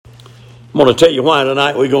I'm going to tell you why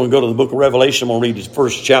tonight. We're going to go to the book of Revelation. I'm going to read the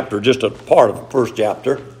first chapter, just a part of the first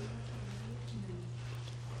chapter.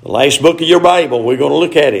 The last book of your Bible, we're going to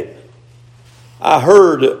look at it. I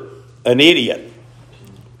heard an idiot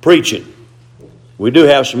preaching. We do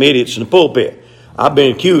have some idiots in the pulpit. I've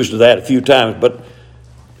been accused of that a few times, but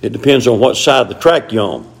it depends on what side of the track you're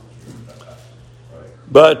on.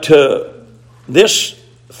 But this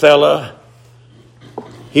fella,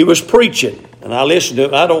 he was preaching. And I listened to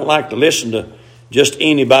it. I don't like to listen to just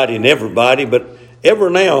anybody and everybody, but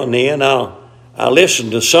every now and then I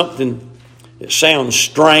listen to something that sounds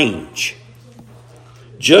strange,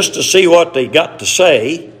 just to see what they got to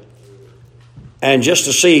say, and just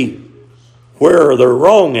to see where they're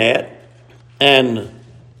wrong at, and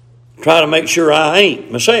try to make sure I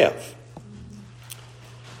ain't myself.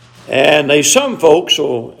 And there's some folks,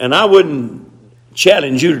 and I wouldn't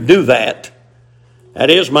challenge you to do that.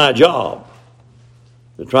 That is my job,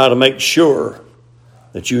 to try to make sure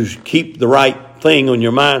that you keep the right thing on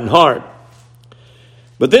your mind and heart.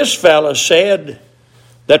 But this fella said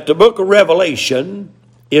that the book of Revelation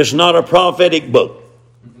is not a prophetic book.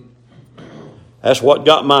 That's what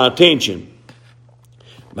got my attention.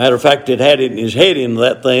 Matter of fact, it had it in his head in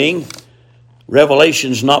that thing,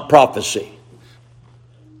 Revelation's not prophecy.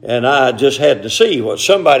 And I just had to see what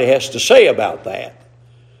somebody has to say about that.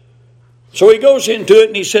 So he goes into it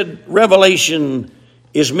and he said, Revelation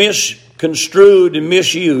is misconstrued and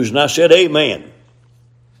misused. And I said, amen.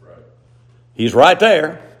 Right. He's right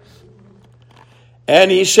there.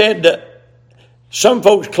 And he said that some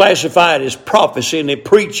folks classify it as prophecy and they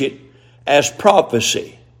preach it as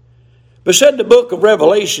prophecy. But said the book of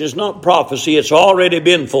Revelation is not prophecy. It's already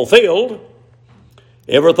been fulfilled.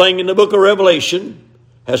 Everything in the book of Revelation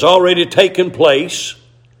has already taken place.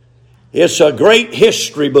 It's a great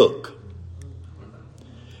history book.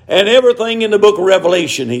 And everything in the book of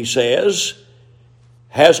Revelation, he says,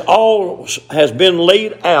 has been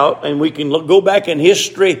laid out, and we can go back in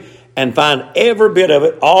history and find every bit of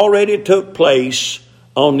it already took place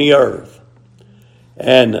on the earth.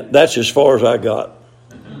 And that's as far as I got.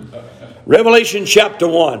 Revelation chapter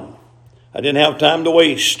 1. I didn't have time to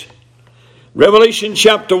waste. Revelation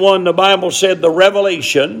chapter 1, the Bible said, the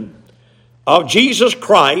revelation of Jesus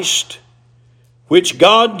Christ, which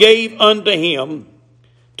God gave unto him,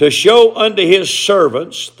 to show unto his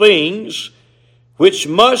servants things which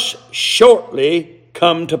must shortly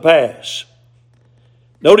come to pass.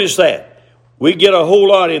 Notice that. We get a whole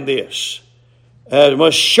lot in this. It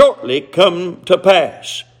must shortly come to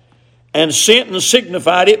pass. And sent and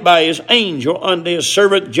signified it by his angel unto his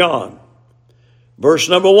servant John. Verse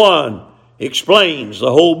number 1 explains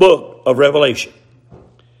the whole book of Revelation.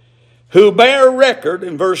 Who bear record,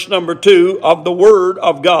 in verse number 2, of the word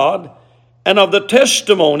of God, and of the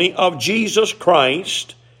testimony of Jesus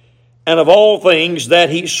Christ, and of all things that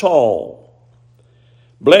he saw.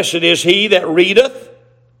 Blessed is he that readeth.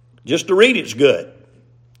 Just to read it's good.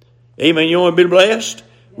 Amen. You want to be blessed?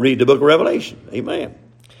 Read the book of Revelation. Amen.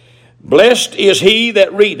 Blessed is he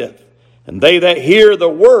that readeth, and they that hear the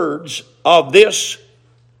words of this.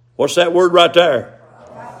 What's that word right there?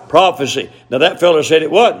 Prophecy. Now that fellow said it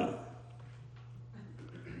wasn't.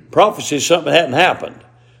 Prophecy is something that hadn't happened.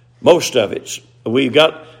 Most of it. We've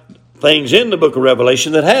got things in the book of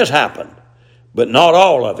Revelation that has happened, but not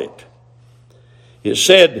all of it. It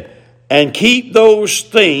said, and keep those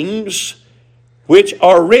things which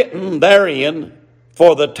are written therein,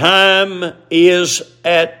 for the time is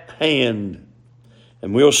at hand.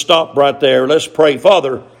 And we'll stop right there. Let's pray.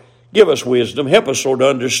 Father, give us wisdom. Help us, Lord, to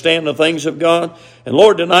understand the things of God. And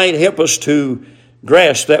Lord, tonight, help us to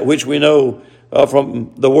grasp that which we know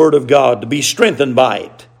from the Word of God, to be strengthened by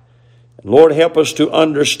it. Lord, help us to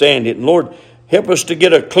understand it. And Lord, help us to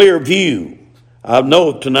get a clear view. I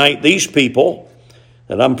know tonight these people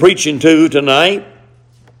that I'm preaching to tonight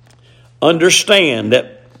understand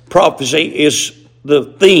that prophecy is the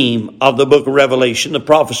theme of the book of Revelation, the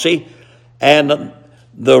prophecy and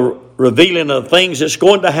the revealing of things that's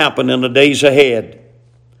going to happen in the days ahead.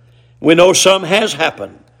 We know some has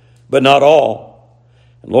happened, but not all.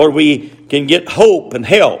 And Lord, we can get hope and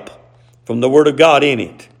help from the Word of God in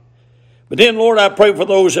it. But then, Lord, I pray for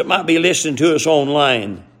those that might be listening to us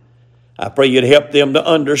online. I pray you'd help them to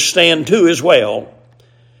understand too as well.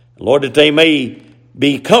 Lord, that they may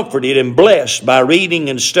be comforted and blessed by reading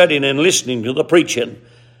and studying and listening to the preaching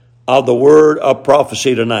of the word of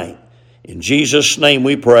prophecy tonight. In Jesus' name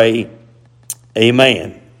we pray,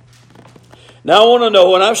 amen. Now I want to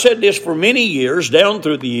know, and I've said this for many years, down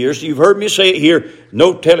through the years, you've heard me say it here,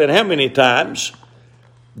 no telling how many times,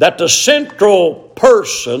 that the central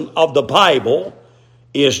person of the Bible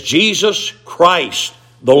is Jesus Christ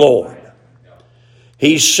the Lord.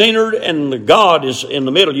 He's centered and God is in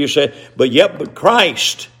the middle. You say, but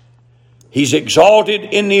Christ, He's exalted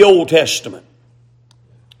in the Old Testament.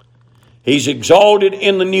 He's exalted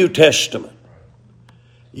in the New Testament.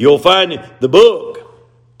 You'll find the book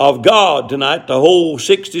of God tonight, the whole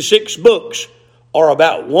 66 books, are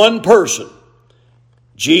about one person,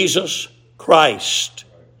 Jesus Christ,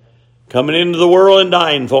 coming into the world and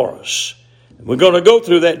dying for us. We're going to go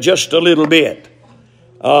through that just a little bit.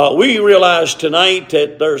 We realize tonight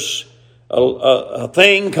that there's a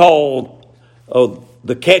thing called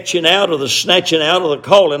the catching out or the snatching out or the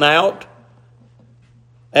calling out.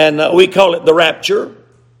 And we call it the rapture.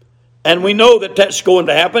 And we know that that's going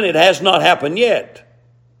to happen. It has not happened yet.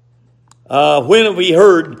 When have we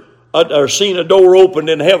heard or seen a door opened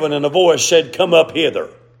in heaven and a voice said, "Come up hither"?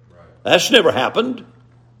 That's never happened.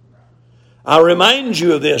 I remind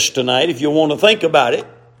you of this tonight if you want to think about it.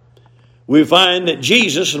 We find that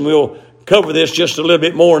Jesus, and we'll cover this just a little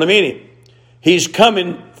bit more in a minute, He's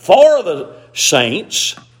coming for the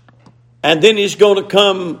saints, and then He's going to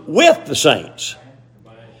come with the saints.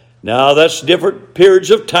 Now, that's different periods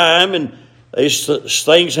of time, and these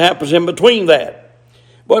things happen in between that.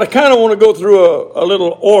 But I kind of want to go through a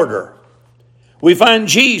little order. We find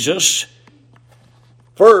Jesus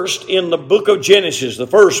first in the book of Genesis, the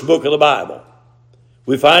first book of the Bible.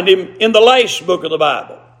 We find Him in the last book of the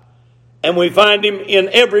Bible. And we find Him in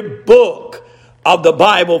every book of the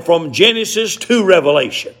Bible from Genesis to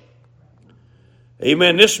Revelation.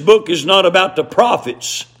 Amen. This book is not about the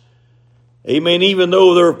prophets. Amen. Even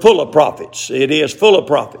though they're full of prophets. It is full of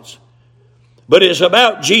prophets. But it's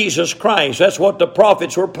about Jesus Christ. That's what the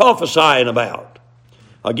prophets were prophesying about.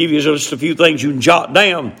 I'll give you just a few things you can jot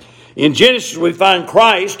down. In Genesis, we find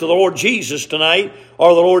Christ, the Lord Jesus tonight,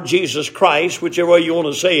 or the Lord Jesus Christ, whichever way you want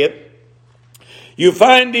to say it. You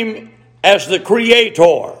find Him as the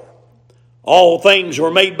Creator. All things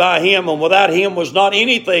were made by Him, and without Him was not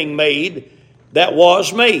anything made that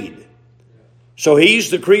was made. So He's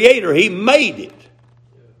the Creator. He made it.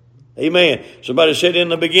 Amen. Somebody said in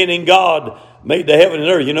the beginning, God made the heaven and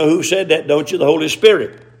earth. You know who said that, don't you? The Holy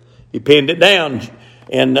Spirit. He penned it down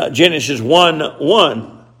in Genesis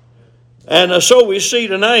 1:1. And so we see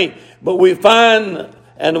tonight, but we find,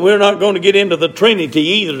 and we're not going to get into the Trinity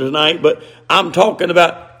either tonight, but I'm talking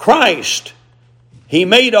about Christ. He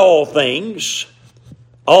made all things.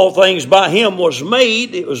 All things by Him was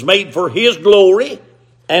made. It was made for His glory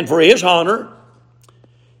and for His honor.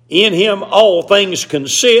 In Him all things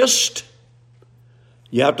consist.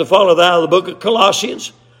 You have to follow that out of the book of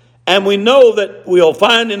Colossians. And we know that we'll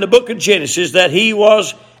find in the book of Genesis that He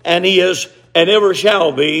was and is and ever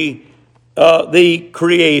shall be the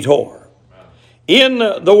Creator. In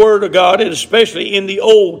the Word of God, and especially in the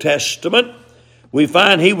Old Testament, we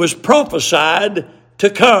find He was prophesied to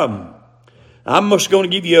come. I'm just going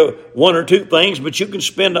to give you one or two things, but you can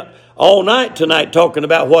spend all night tonight talking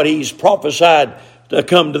about what He's prophesied to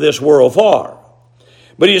come to this world for.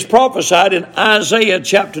 But He's prophesied in Isaiah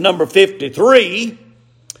chapter number 53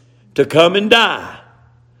 to come and die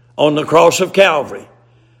on the cross of Calvary.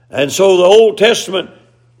 And so the Old Testament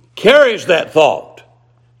carries that thought.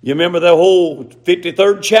 You remember the whole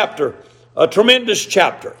 53rd chapter, a tremendous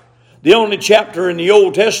chapter. The only chapter in the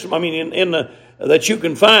Old Testament, I mean, that you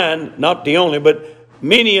can find, not the only, but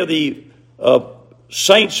many of the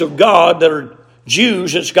saints of God that are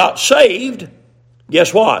Jews that's got saved.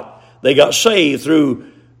 Guess what? They got saved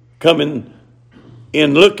through coming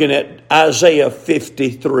in looking at Isaiah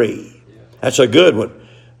 53. That's a good one.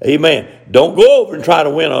 Amen. Don't go over and try to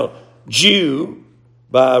win a Jew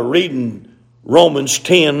by reading Romans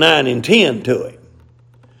 10, 9, and 10 to him.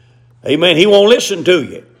 Amen. He won't listen to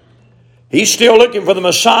you. He's still looking for the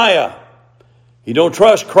Messiah. He don't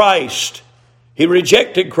trust Christ. He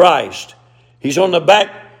rejected Christ. He's on the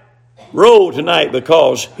back row tonight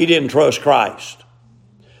because he didn't trust Christ.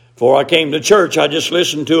 Before I came to church, I just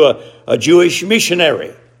listened to a Jewish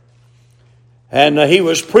missionary. And he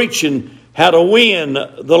was preaching how to win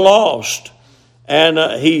the lost.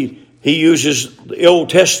 And he uses the Old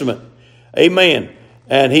Testament. Amen.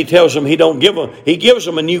 And he tells them he gives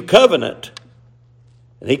them a new covenant.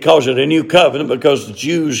 And he calls it a new covenant because the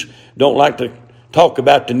Jews don't like to talk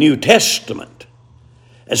about the New Testament.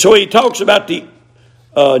 And so he talks about the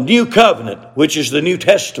new covenant, which is the New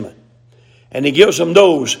Testament. And he gives them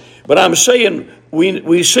those. But I'm saying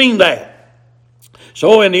we've seen that.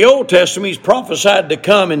 So in the Old Testament, He's prophesied to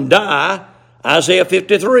come and die, Isaiah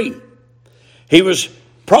 53. He was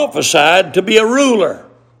prophesied to be a ruler.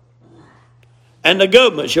 And the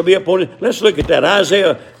government shall be upon him. Let's look at that.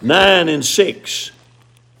 Isaiah 9 and 6.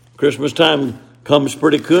 Christmas time comes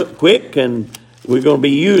pretty quick, and we're going to be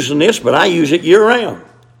using this, but I use it year round.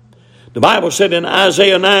 The Bible said in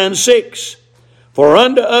Isaiah 9:6, "For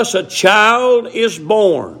unto us a child is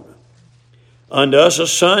born, unto us a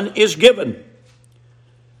son is given."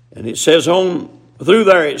 And it says on through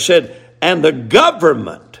there, it said, "And the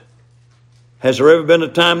government," has there ever been a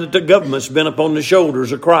time that the government's been upon the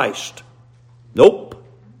shoulders of Christ? Nope.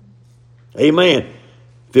 Amen.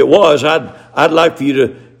 If it was, I'd like for you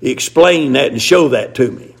to explain that and show that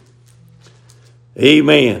to me.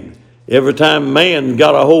 Amen. Every time man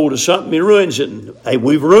got a hold of something, he ruins it. Hey,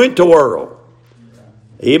 we've ruined the world.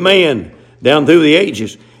 Amen. Down through the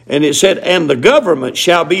ages. And it said, "And the government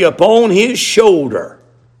shall be upon his shoulder.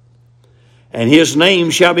 And his name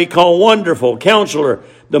shall be called Wonderful, Counselor,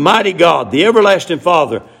 the Mighty God, the Everlasting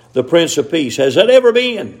Father, the Prince of Peace." Has that ever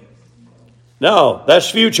been? No, that's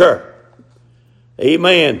future.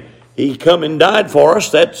 Amen. He come and died for us.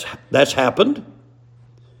 That's happened.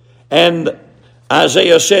 And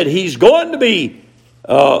Isaiah said he's going to be,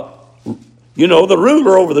 the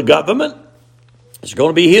ruler over the government. It's going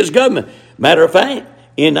to be his government. Matter of fact,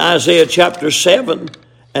 in Isaiah chapter 7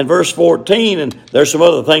 and verse 14, and there's some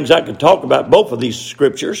other things I could talk about both of these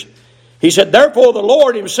scriptures. He said, "Therefore the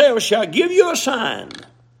Lord himself shall give you a sign.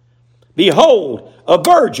 Behold, a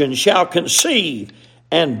virgin shall conceive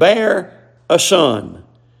and bear a son,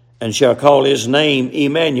 and shall call his name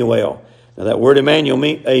Emmanuel." Now that word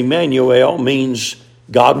Emmanuel means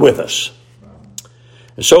God with us.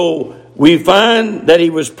 And so we find that he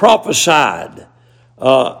was prophesied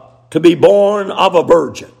to be born of a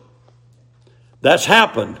virgin. That's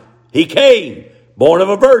happened. He came, born of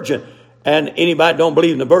a virgin. And anybody don't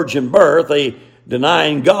believe in the virgin birth, they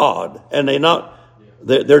denying God. And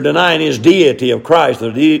they're denying his deity of Christ,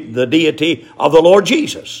 the deity of the Lord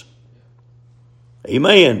Jesus.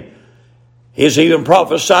 Amen. He's even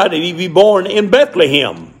prophesied that he'd be born in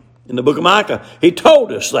Bethlehem in the book of Micah. He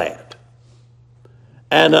told us that.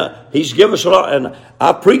 And he's given us a lot. And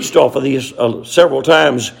I preached off of these several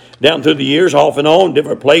times down through the years, off and on,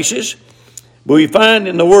 different places. But we find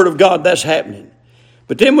in the Word of God that's happening.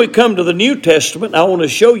 But then we come to the New Testament. I want to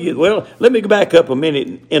show you, well, let me go back up a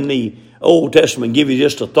minute in the Old Testament and give you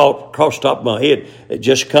just a thought across the top of my head. It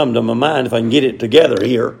just come to my mind if I can get it together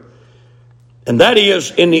here. And that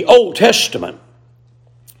is, in the Old Testament,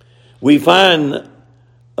 we find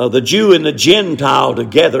the Jew and the Gentile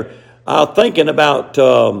together. Thinking about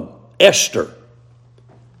Esther.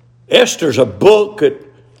 Esther's a book that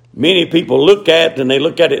many people look at, and they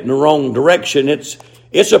look at it in the wrong direction.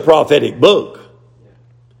 It's a prophetic book.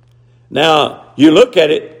 Now, you look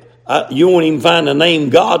at it, you won't even find the name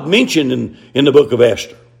God mentioned in the book of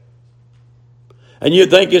Esther. And you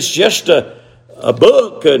think it's just a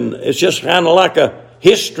book, and it's just kind of like a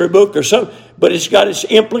history book or something. But it's got its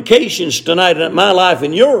implications tonight in my life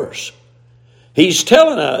and yours. He's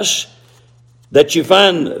telling us that you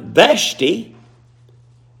find Vashti,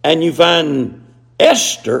 and you find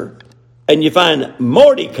Esther, and you find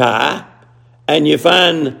Mordecai, and you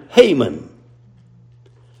find Haman.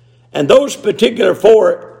 And those particular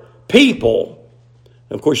four people,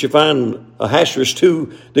 of course you find Ahasuerus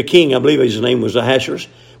too, the king, I believe his name was Ahasuerus.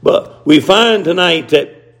 But we find tonight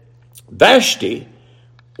that Vashti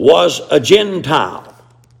was a Gentile.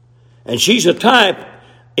 And she's a type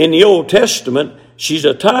in the Old Testament, she's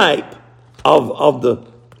a type of the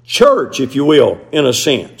church, if you will, in a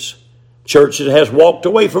sense. Church that has walked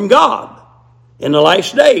away from God in the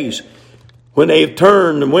last days when they've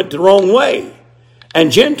turned and went the wrong way.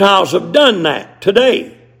 And Gentiles have done that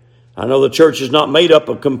today. I know the church is not made up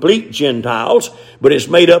of complete Gentiles, but it's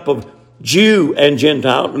made up of Jew and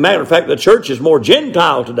Gentile. As a matter of fact, the church is more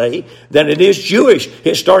Gentile today than it is Jewish.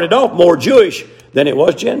 It started off more Jewish than it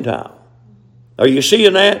was Gentile. Are you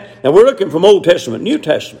seeing that? Now we're looking from Old Testament, New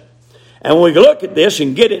Testament. And when we look at this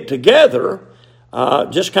and get it together,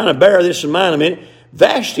 just kind of bear this in mind a minute.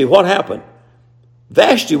 Vashti, what happened?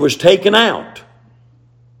 Vashti was taken out.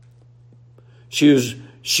 She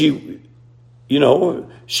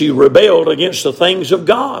rebelled against the things of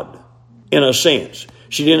God, in a sense.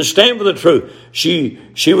 She didn't stand for the truth. She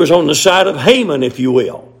was on the side of Haman, if you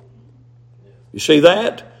will. You see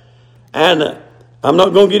that? And I'm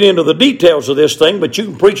not going to get into the details of this thing, but you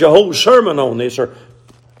can preach a whole sermon on this. Or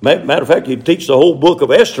matter of fact, you teach the whole book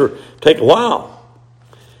of Esther, take a while.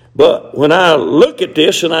 But when I look at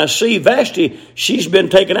this and I see Vashti, she's been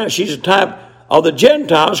taken out. She's a type of the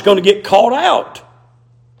Gentiles going to get caught out.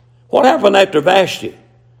 What happened after Vashti?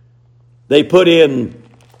 They put in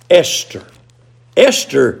Esther.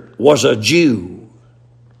 Esther was a Jew.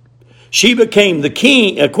 She became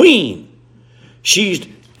a queen. She's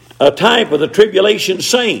a type of the tribulation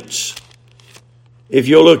saints, if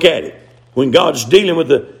you'll look at it. when God's dealing with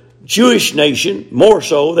the Jewish nation more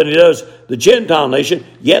so than He does the Gentile nation,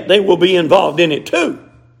 yet they will be involved in it too.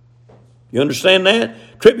 You understand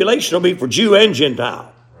that? Tribulation will be for Jew and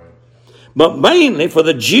Gentile. But mainly for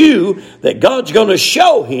the Jew, that God's going to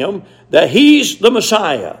show him that He's the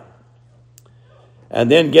Messiah. And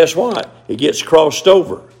then guess what? It gets crossed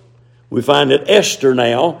over. We find that Esther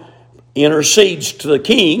now intercedes to the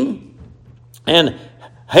king, and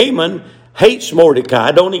Haman hates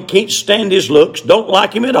Mordecai. He can't stand his looks, don't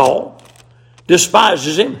like him at all,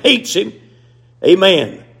 despises him, hates him.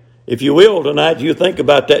 Amen. If you will tonight, you think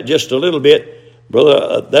about that just a little bit,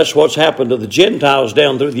 brother. That's what's happened to the Gentiles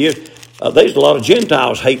down through the years. There's a lot of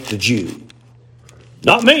Gentiles hate the Jew.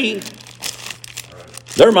 Not me.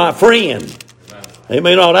 They're my friend. They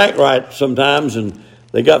may not act right sometimes, and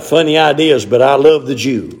they got funny ideas, but I love the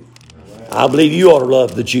Jew. I believe you ought to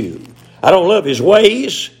love the Jew. I don't love his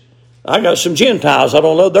ways. I got some Gentiles, I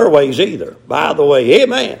don't love their ways either. By the way,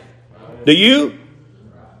 amen. Do you?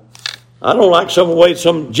 I don't like some of the way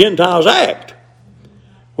some Gentiles act,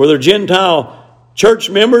 whether Gentile church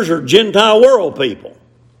members or Gentile world people.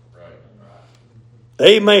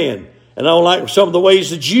 Amen. And I don't like some of the ways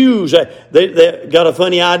the Jews, they got a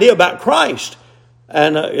funny idea about Christ.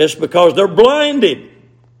 And it's because they're blinded.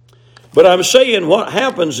 But I'm saying what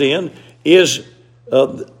happens then is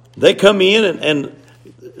they come in and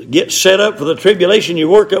get set up for the tribulation. You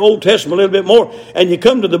work the Old Testament a little bit more, and you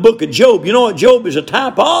come to the book of Job. You know what Job is a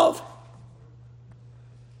type of?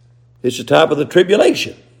 It's a type of the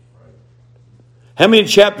tribulation. How many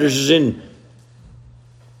chapters is in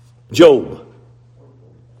Job?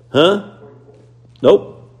 Huh?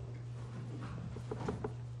 Nope.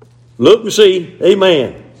 Look and see.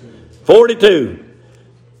 Amen. 42.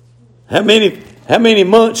 How many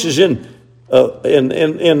months is in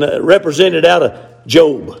represented out of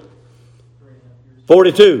Job?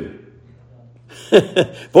 42.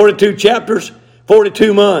 42 chapters,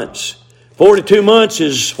 42 months. 42 months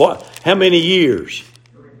is what? How many years?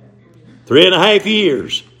 3.5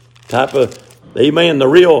 years. Type of, amen, the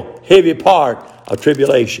real heavy part of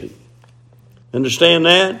tribulation. Understand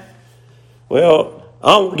that? Well,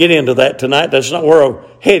 I won't get into that tonight. That's not where I'm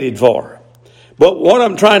headed for. But what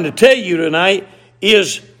I'm trying to tell you tonight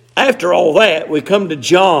is, after all that, we come to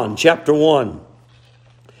John chapter 1.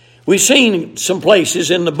 We've seen some places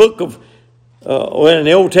in the book of, in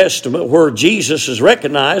the Old Testament, where Jesus is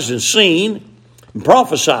recognized and seen and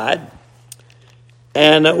prophesied.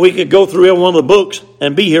 And we could go through every one of the books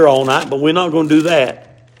and be here all night, but we're not going to do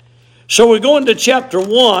that. So we go into chapter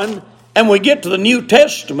 1, and we get to the New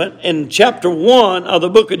Testament. In chapter 1 of the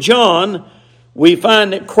book of John, we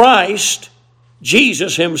find that Christ,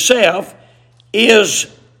 Jesus Himself,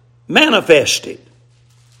 is manifested.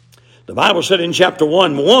 The Bible said in chapter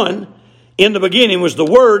 1:1, in the beginning was the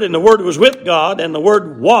Word, and the Word was with God, and the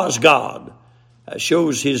Word was God. That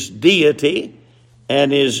shows His deity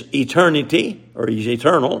and His eternity, or He's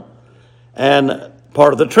eternal, and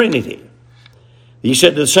part of the Trinity. He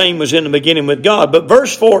said the same was in the beginning with God. But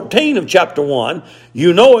verse 14 of chapter 1,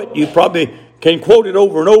 you know it, you probably can quote it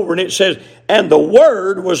over and over, and it says, and the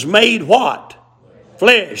Word was made what?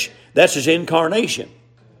 Flesh. That's His incarnation.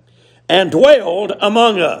 And dwelled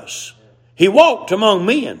among us. He walked among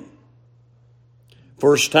men.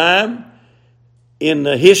 First time in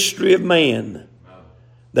the history of man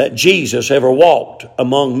that Jesus ever walked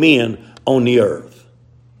among men on the earth.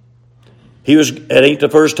 It ain't the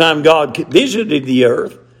first time God visited the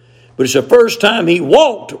earth, but it's the first time He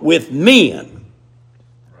walked with men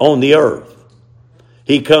on the earth.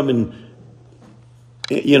 He came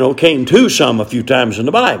to some a few times in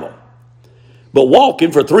the Bible. But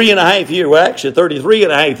walking for 3.5 years, well, actually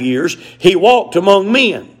 33.5 years, He walked among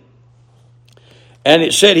men. And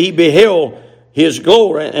it said He beheld His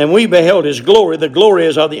glory, and we beheld His glory. The glory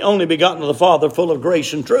is of the only begotten of the Father, full of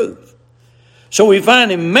grace and truth. So we find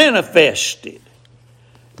Him manifested.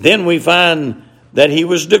 Then we find that He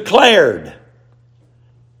was declared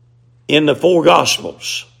in the 4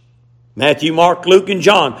 Gospels. Matthew, Mark, Luke, and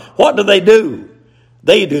John. What do?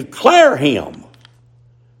 They declare Him.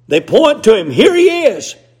 They point to Him. Here He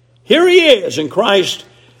is. Here He is. And Christ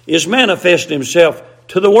is manifesting Himself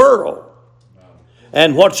to the world.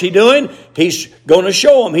 And what's He doing? He's going to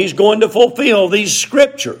show them. He's going to fulfill these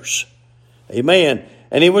scriptures. Amen.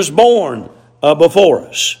 And He was born before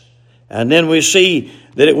us. And then we see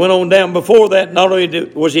that it went on down before that. Not only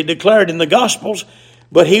was He declared in the Gospels,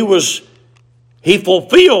 but He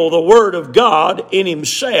fulfilled the Word of God in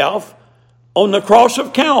Himself on the cross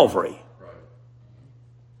of Calvary.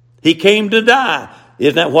 He came to die.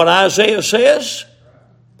 Isn't that what Isaiah says?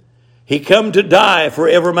 He come to die for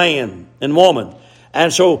every man and woman.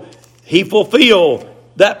 And so He fulfilled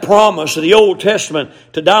that promise of the Old Testament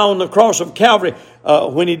to die on the cross of Calvary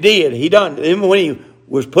when He did. He done. Even when He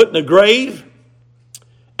was put in the grave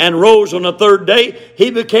and rose on the third day,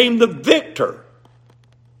 He became the victor.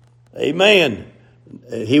 Amen.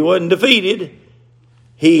 He wasn't defeated.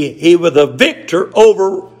 He was the victor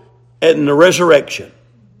over in the resurrection.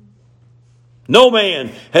 No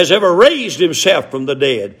man has ever raised himself from the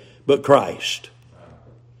dead but Christ.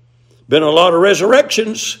 Been a lot of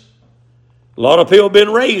resurrections. A lot of people have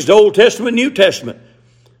been raised, Old Testament, New Testament.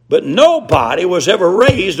 But nobody was ever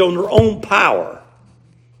raised on their own power.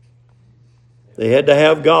 They had to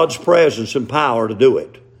have God's presence and power to do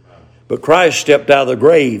it. But Christ stepped out of the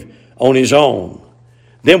grave on His own.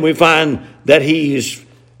 Then we find that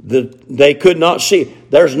they could not see.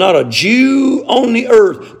 There's not a Jew on the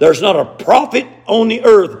earth. There's not a prophet on the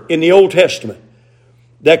earth in the Old Testament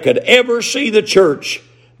that could ever see the church.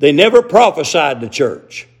 They never prophesied the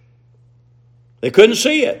church. They couldn't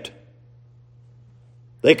see it.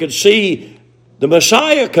 They could see the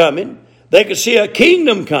Messiah coming. They could see a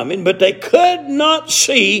kingdom coming, but they could not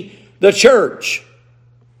see the church.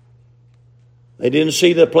 They didn't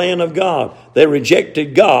see the plan of God. They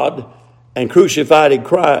rejected God and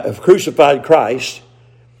crucified Christ.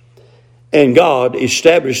 And God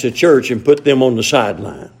established the church and put them on the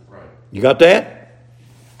sideline. Right. You got that?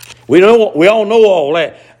 We all know all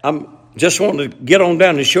that. I'm just wanting to get on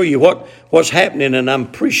down and show you what's happening, and I'm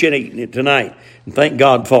appreciating it tonight. And thank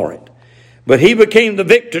God for it. But He became the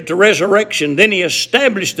victor to resurrection. Then He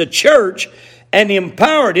established the church and He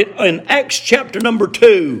empowered it in Acts chapter number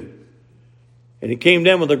 2. And He came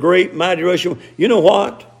down with a great mighty rushing. You know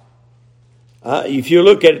what? If you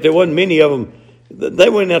look at it, there wasn't many of them. They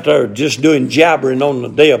weren't out there just doing jabbering on the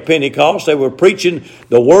day of Pentecost. They were preaching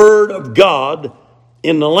the Word of God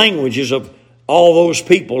in the languages of all those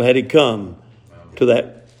people had come to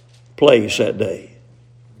that place that day.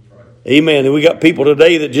 Amen. And we got people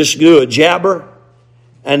today that just do a jabber,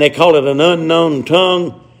 and they call it an unknown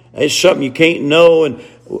tongue. It's something you can't know. And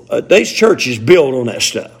these churches build on that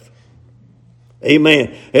stuff.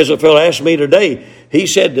 Amen. As a fellow asked me today, he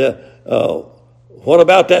said, what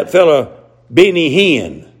about that fella Benny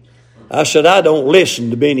Hinn? I said, I don't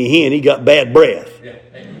listen to Benny Hinn. He got bad breath.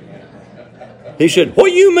 He said, what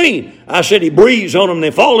do you mean? I said, he breathes on them and they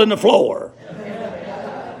fall in the floor.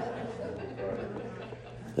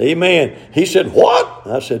 Amen. He said, what?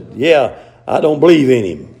 I said, yeah, I don't believe in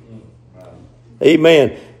him.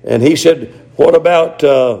 Amen. And he said, what about,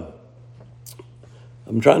 I'm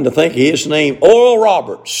trying to think of his name, Oral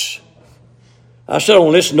Roberts. I said, I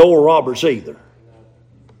don't listen to Oral Roberts either.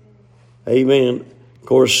 Amen. Of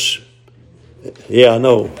course, yeah, I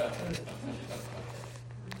know.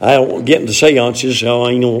 I don't get into seances, so I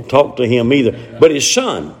ain't going to talk to him either. But his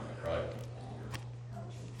son,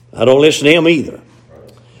 I don't listen to him either.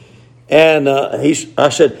 And I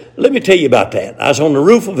said, let me tell you about that. I was on the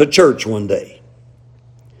roof of a church one day.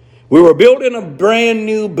 We were building a brand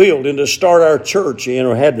new building to start our church in,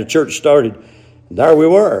 or had the church started. There we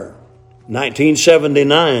were,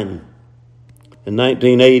 1979 and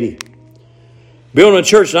 1980. Building a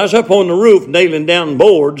church, and I was up on the roof nailing down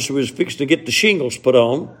boards. We was fixing to get the shingles put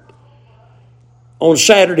on. On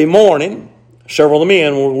Saturday morning, several of the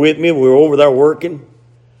men were with me. We were over there working.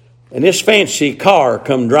 And this fancy car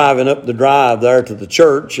come driving up the drive there to the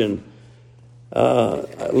church. And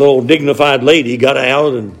a little dignified lady got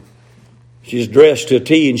out, and she's dressed to a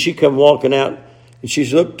T. And she come walking out, and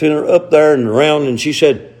she's looked up there and around, and she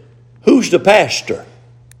said, who's the pastor?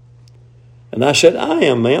 And I said, I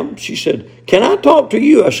am, ma'am. She said, can I talk to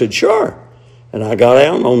you? I said, sure. And I got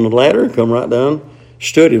out on the ladder and come right down,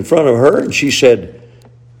 stood in front of her, and she said,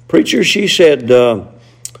 preacher, she said,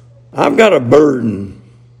 I've got a burden.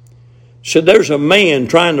 Said, there's a man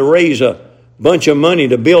trying to raise a bunch of money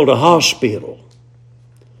to build a hospital.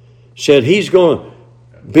 Said, he's going to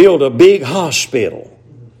build a big hospital.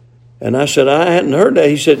 And I said, I hadn't heard that.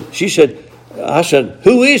 I said,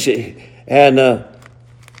 who is he? And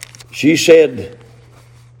she said,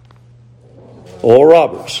 Oral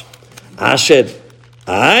Roberts. I said,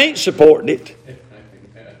 I ain't supporting it.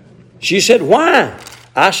 She said, why?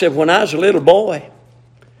 I said, when I was a little boy,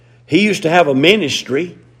 he used to have a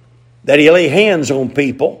ministry that he lay hands on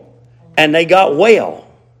people and they got well.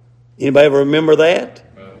 Anybody ever remember that?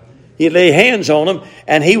 He lay hands on them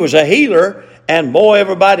and he was a healer, and boy,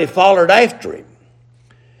 everybody followed after him.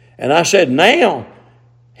 And I said, now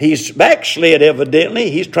he's backslid evidently.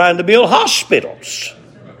 He's trying to build hospitals.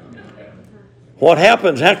 What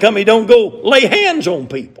happens? How come he don't go lay hands on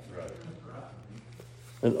people?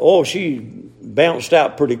 And she bounced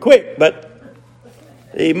out pretty quick, but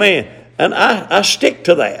amen. And I stick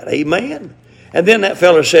to that. Amen. And then that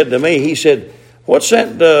fella said to me, he said, what's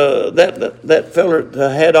that, that fella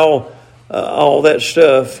that had all that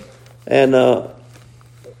stuff and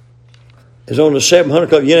is on the 700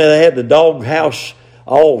 Club. You know, they had the dog house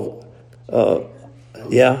all,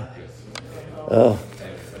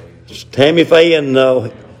 Tammy Faye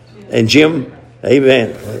and Jim,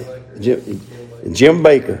 amen, Jim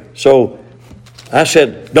Baker. So I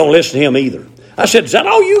said, don't listen to him either. I said, is that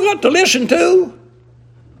all you got to listen to?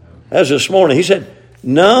 That was this morning. He said,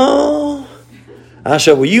 no. I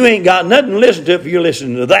said, well, you ain't got nothing to listen to if you're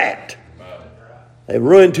listening to that. They've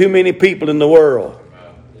ruined too many people in the world.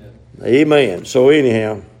 Amen. So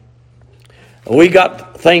anyhow, we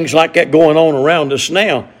got things like that going on around us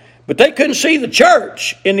now. But they couldn't see the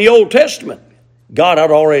church in the Old Testament. God had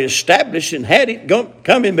already established and had it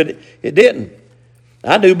coming, but it didn't.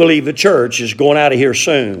 I do believe the church is going out of here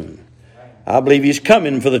soon. I believe He's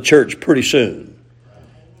coming for the church pretty soon.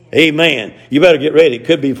 Amen. You better get ready. It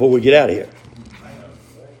could be before we get out of here.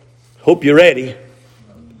 Hope you're ready.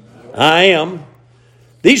 I am.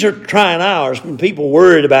 These are trying hours when people are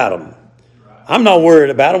worried about them. I'm not worried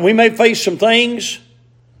about them. We may face some things.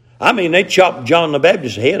 I mean, they chopped John the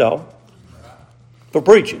Baptist's head off for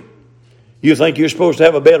preaching. You think you're supposed to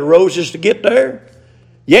have a bed of roses to get there?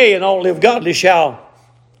 Yea, and all live godly shall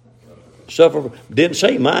suffer. Didn't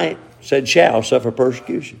say might, said shall suffer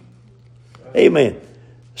persecution. Amen.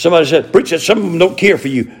 Somebody said, preacher, some of them don't care for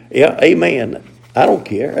you. Yeah, amen. I don't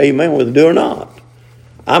care. Amen, whether they do or not.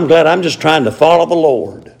 I'm glad I'm just trying to follow the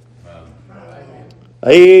Lord.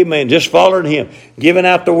 Amen. Just following Him. Giving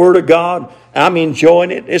out the Word of God. I'm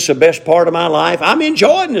enjoying it. It's the best part of my life. I'm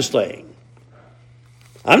enjoying this thing.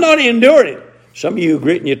 I'm not enduring it. Some of you are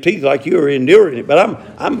gritting your teeth like you are enduring it, but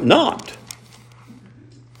I'm not.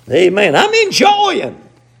 Amen. I'm enjoying.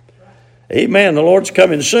 Amen. The Lord's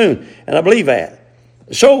coming soon, and I believe that.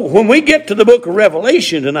 So when we get to the book of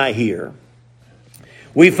Revelation tonight here,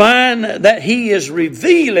 we find that He is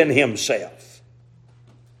revealing Himself.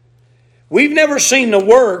 We've never seen the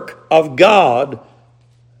work of God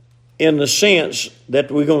in the sense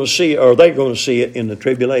that we're going to see, or they're going to see it in the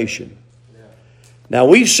tribulation. Now,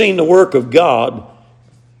 we've seen the work of God,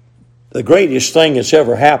 the greatest thing that's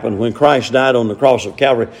ever happened when Christ died on the cross of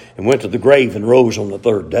Calvary and went to the grave and rose on the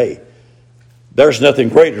third day. There's nothing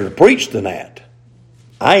greater to preach than that.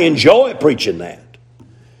 I enjoy preaching that.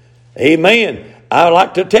 Amen. I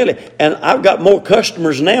like to tell you, and I've got more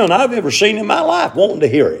customers now than I've ever seen in my life wanting to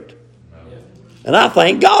hear it. And I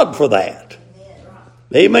thank God for that.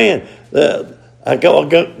 Amen. I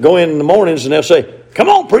go in the mornings and they'll say, come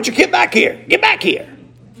on, preacher, get back here. Get back here.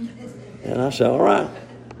 And I say, all right.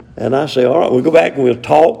 And I say, all right, we'll go back and we'll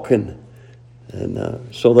talk. And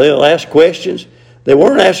so they'll ask questions. They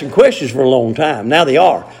weren't asking questions for a long time. Now they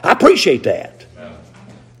are. I appreciate that.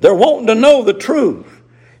 They're wanting to know the truth.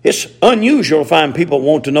 It's unusual to find people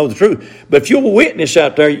want to know the truth. But if you'll witness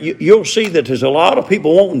out there, you'll see that there's a lot of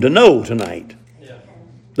people wanting to know tonight.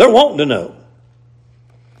 They're wanting to know.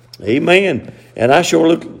 Amen. And I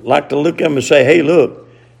sure like to look at them and say, hey, look,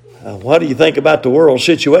 what do you think about the world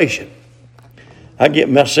situation? I get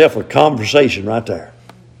myself a conversation right there.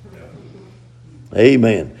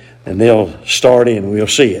 Amen. And they'll start in. We'll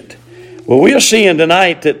see it. Well, we're seeing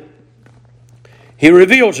tonight that He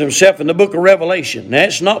reveals Himself in the book of Revelation. Now,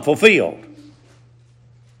 it's not fulfilled.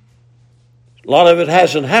 A lot of it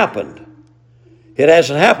hasn't happened. It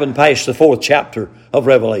hasn't happened past the 4th chapter of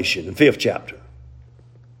Revelation, the 5th chapter.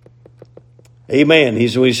 Amen.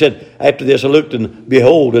 He said, after this I looked and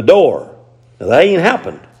behold a door. Now, that ain't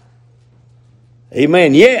happened.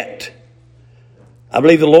 Amen. Yet, I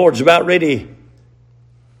believe the Lord's about ready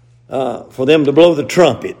for them to blow the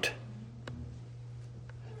trumpet.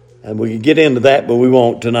 And we can get into that, but we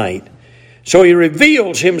won't tonight. So He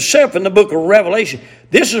reveals Himself in the book of Revelation.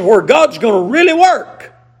 This is where God's going to really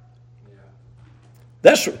work.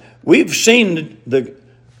 We've seen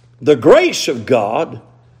the grace of God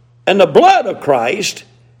and the blood of Christ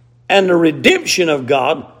and the redemption of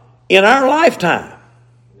God in our lifetime.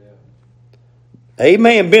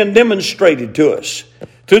 Amen. Been demonstrated to us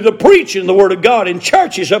through the preaching of the Word of God in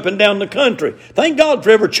churches up and down the country. Thank God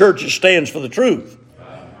for every church that stands for the truth.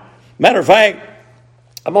 Matter of fact,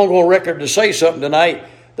 I'm going to go on record to say something tonight.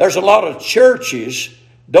 There's a lot of churches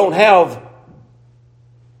don't have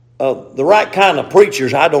the right kind of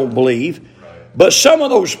preachers, I don't believe. But some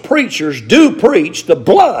of those preachers do preach the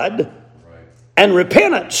blood and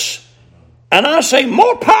repentance. And I say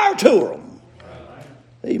more power to them.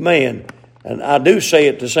 Amen. And I do say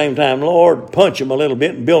at the same time, Lord, punch them a little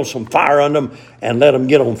bit and build some fire on them and let them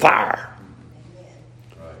get on fire.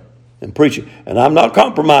 and preach it. And I'm not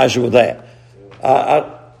compromising with that.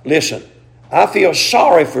 Listen, I feel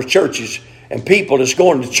sorry for churches and people that's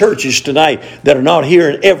going to churches tonight that are not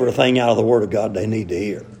hearing everything out of the Word of God they need to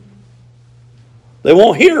hear. They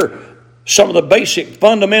won't hear some of the basic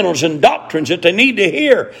fundamentals and doctrines that they need to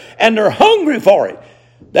hear, and they're hungry for it.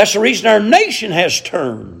 That's the reason our nation has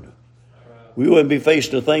turned. We wouldn't be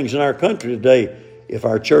faced with things in our country today if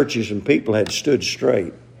our churches and people had stood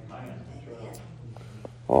straight.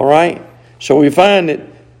 All right? So we find that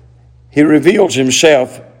He reveals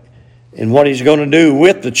Himself in what He's going to do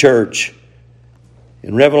with the church.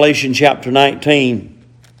 In Revelation chapter 19.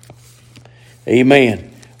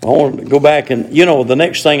 Amen. I want to go back and, the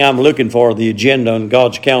next thing I'm looking for, the agenda on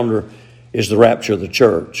God's calendar, is the rapture of the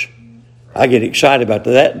church. I get excited about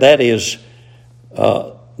that. That is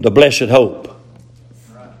the blessed hope.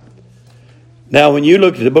 Now, when you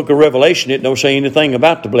look at the book of Revelation, it don't say anything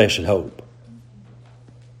about the blessed hope.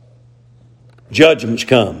 Judgment's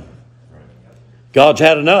come. God's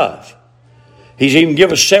had enough. He's even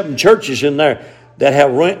given us 7 churches in there that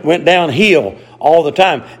have went downhill all the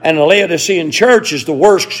time. And the Laodicean church is the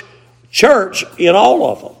worst church in all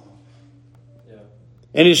of them. Yeah.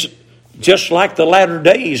 And it's just like the latter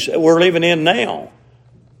days that we're living in now,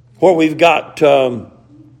 where we've got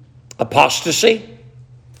apostasy.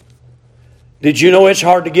 Did you know it's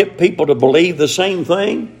hard to get people to believe the same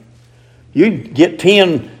thing? You get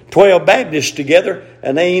 10, 12 Baptists together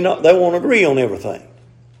and they won't agree on everything.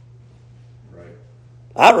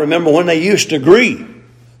 I remember when they used to agree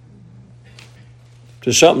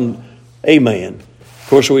to something. Amen. Of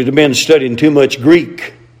course, we've been studying too much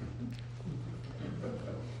Greek.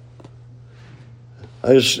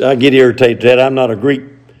 I get irritated at that. I'm not a Greek.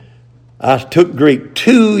 I took Greek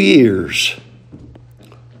 2 years.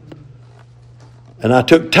 And I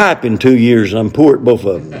took typing 2 years, and I'm poor at both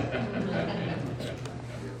of them.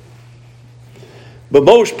 But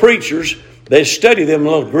most preachers, they study them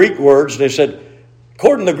little Greek words. They said,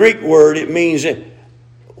 according to the Greek word, it means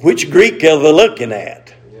which Greek are they looking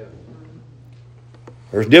at?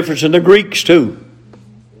 There's a difference in the Greeks too.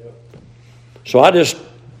 So I just,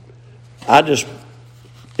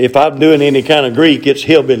 if I'm doing any kind of Greek, it's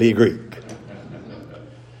hillbilly Greek.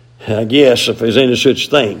 I guess, if there's any such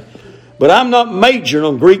thing. But I'm not majoring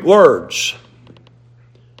on Greek words.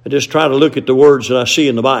 I just try to look at the words that I see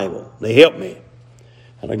in the Bible. They help me.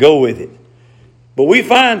 And I go with it. But we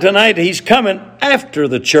find tonight that He's coming after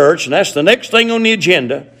the church, and that's the next thing on the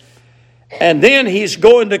agenda. And then He's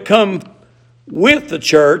going to come with the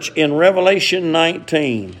church in Revelation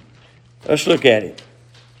 19. Let's look at it.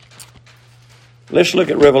 Let's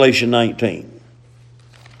look at Revelation 19.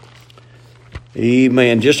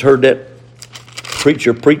 Amen. Just heard that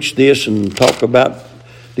preacher preach this and talk about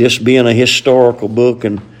this being a historical book,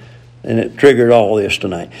 and it triggered all this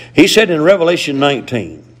tonight. He said in Revelation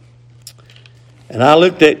 19, and I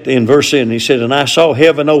looked at in verse 10, he said, and I saw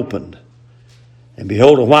heaven opened, and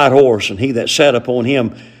behold a white horse, and he that sat upon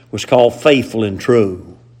him was called Faithful and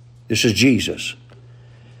True. This is Jesus.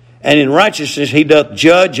 And in righteousness he doth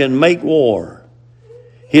judge and make war.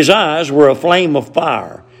 His eyes were a flame of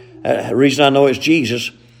fire. The reason I know it's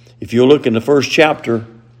Jesus, if you look in the first chapter,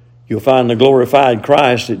 you'll find the glorified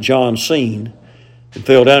Christ that John seen and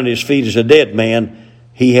fell down at his feet as a dead man.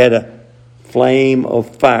 He had a flame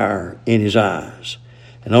of fire in his eyes.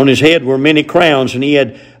 And on his head were many crowns, and he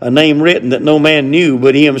had a name written that no man knew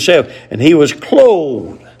but he himself. And he was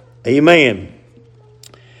clothed, amen,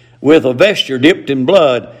 with a vesture dipped in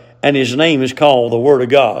blood, and his name is called the Word of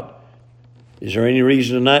God. Is there any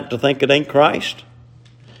reason tonight to think it ain't Christ?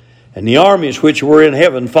 And the armies which were in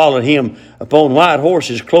heaven followed him upon white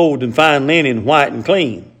horses, clothed in fine linen, white and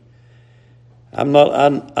clean. I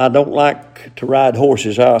don't like to ride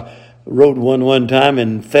horses. I rode one time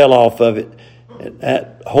and fell off of it.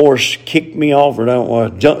 That horse kicked me off, or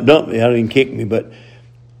dumped me. I didn't kick me, but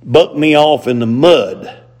bucked me off in the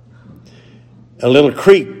mud. A little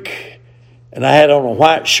creek. And I had on a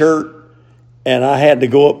white shirt, and I had to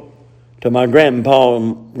go up to my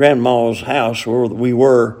grandma's house where we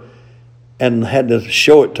were, and had to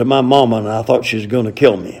show it to my mama, and I thought she was going to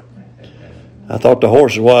kill me. I thought the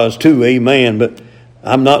horse was too, amen, but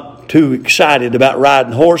I'm not too excited about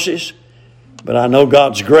riding horses, but I know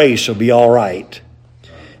God's grace will be all right.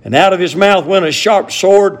 And out of his mouth went a sharp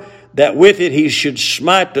sword, that with it he should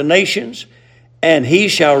smite the nations, and he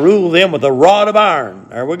shall rule them with a rod of iron.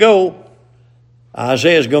 There we go.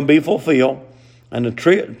 Isaiah is going to be fulfilled. And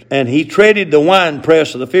he treaded the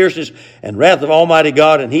winepress of the fierceness and wrath of Almighty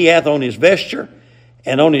God, and he hath on his vesture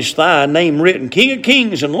and on his thigh a name written, King of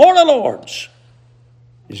Kings and Lord of Lords.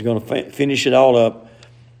 He's going to finish it all up,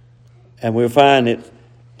 and we'll find that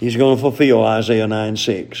He's going to fulfill Isaiah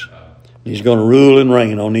 9:6. He's going to rule and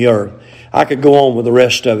reign on the earth. I could go on with the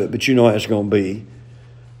rest of it, but you know how it's going to be.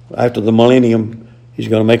 After the millennium, He's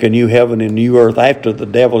going to make a new heaven and new earth after the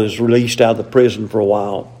devil is released out of the prison for a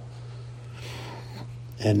while.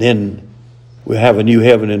 And then we'll have a new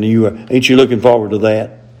heaven and a new earth. Ain't you looking forward to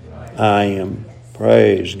that? I am.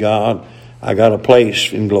 Praise God. I got a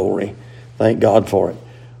place in glory. Thank God for it.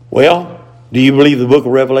 Well, do you believe the book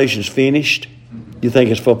of Revelation is finished? You think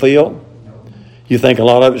it's fulfilled? You think a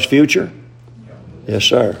lot of it's future? Yes,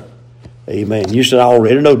 sir. Amen. You said, I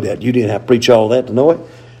already know that. You didn't have to preach all that to know it.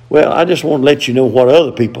 Well, I just want to let you know what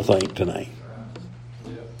other people think tonight.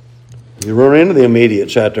 You run into them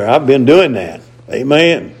idiots out there. I've been doing that.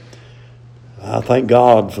 Amen. I thank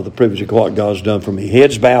God for the privilege of what God's done for me.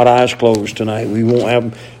 Heads bowed, eyes closed tonight. We won't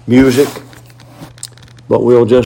have music, but we'll just